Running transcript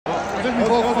we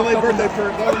both fucked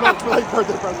up. Late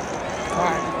birthday present. All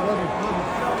right, love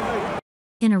you.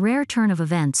 In a rare turn of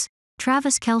events,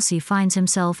 Travis Kelce finds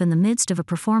himself in the midst of a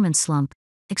performance slump,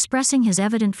 expressing his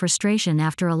evident frustration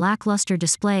after a lackluster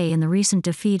display in the recent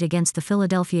defeat against the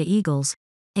Philadelphia Eagles,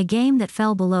 a game that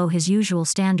fell below his usual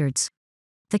standards.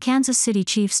 The Kansas City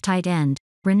Chiefs tight end,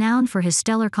 renowned for his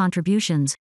stellar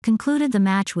contributions, concluded the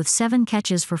match with 7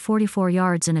 catches for 44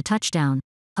 yards and a touchdown,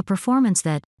 a performance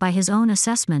that, by his own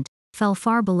assessment, fell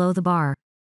far below the bar.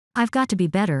 "I've got to be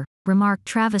better," remarked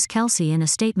Travis Kelce in a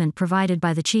statement provided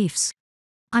by the Chiefs.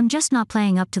 "I'm just not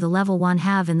playing up to the level one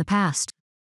have in the past.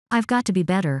 I've got to be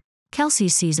better."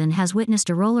 Kelce's season has witnessed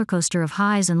a rollercoaster of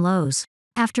highs and lows.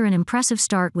 After an impressive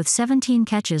start with 17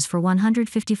 catches for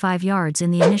 155 yards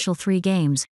in the initial 3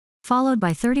 games, followed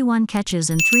by 31 catches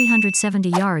and 370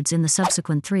 yards in the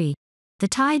subsequent 3, the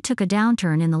Tide took a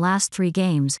downturn in the last 3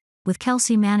 games, with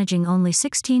Kelce managing only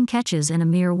 16 catches and a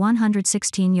mere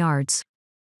 116 yards.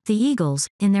 The Eagles,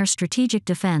 in their strategic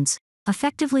defense,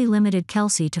 effectively limited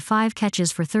Kelce to 5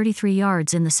 catches for 33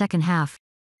 yards in the second half,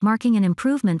 marking an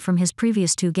improvement from his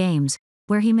previous 2 games,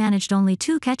 where he managed only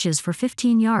 2 catches for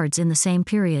 15 yards in the same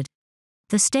period.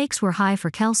 The stakes were high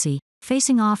for Kelce,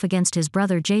 facing off against his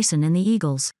brother Jason in the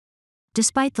Eagles.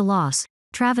 Despite the loss,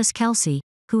 Travis Kelce,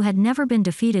 who had never been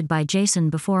defeated by Jason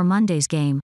before Monday's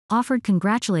game, offered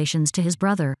congratulations to his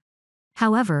brother.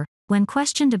 However, when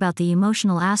questioned about the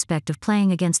emotional aspect of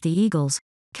playing against the Eagles,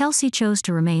 Kelce chose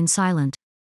to remain silent.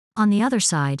 On the other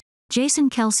side, Jason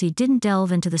Kelce didn't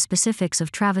delve into the specifics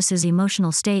of Travis's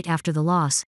emotional state after the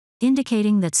loss,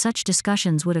 indicating that such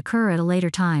discussions would occur at a later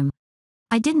time.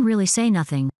 "I didn't really say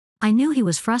nothing. I knew he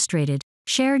was frustrated,"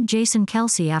 shared Jason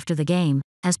Kelce after the game,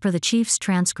 as per the Chiefs'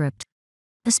 transcript.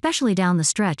 "Especially down the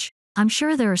stretch, I'm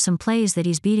sure there are some plays that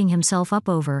he's beating himself up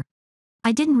over.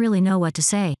 I didn't really know what to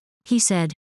say," he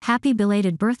said. "Happy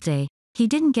belated birthday. He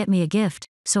didn't get me a gift,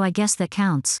 so I guess that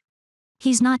counts.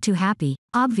 He's not too happy,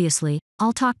 obviously.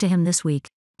 I'll talk to him this week."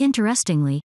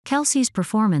 Interestingly, Kelce's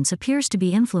performance appears to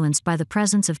be influenced by the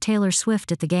presence of Taylor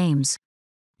Swift at the games.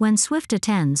 When Swift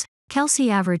attends, Kelce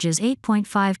averages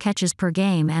 8.5 catches per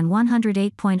game and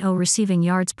 108.0 receiving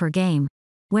yards per game,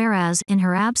 whereas, in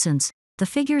her absence, the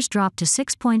figures drop to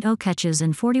 6.0 catches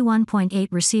and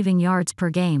 41.8 receiving yards per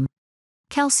game.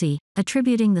 Kelce,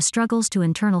 attributing the struggles to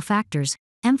internal factors,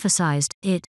 emphasized,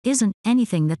 "It isn't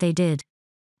anything that they did.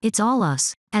 It's all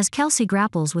us." As Kelce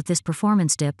grapples with this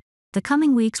performance dip, the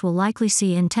coming weeks will likely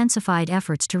see intensified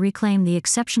efforts to reclaim the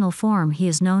exceptional form he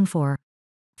is known for.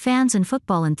 Fans and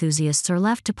football enthusiasts are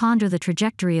left to ponder the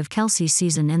trajectory of Kelce's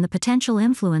season and the potential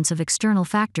influence of external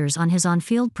factors on his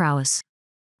on-field prowess.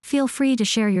 Feel free to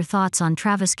share your thoughts on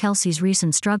Travis Kelce's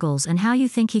recent struggles and how you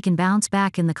think he can bounce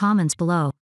back in the comments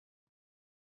below.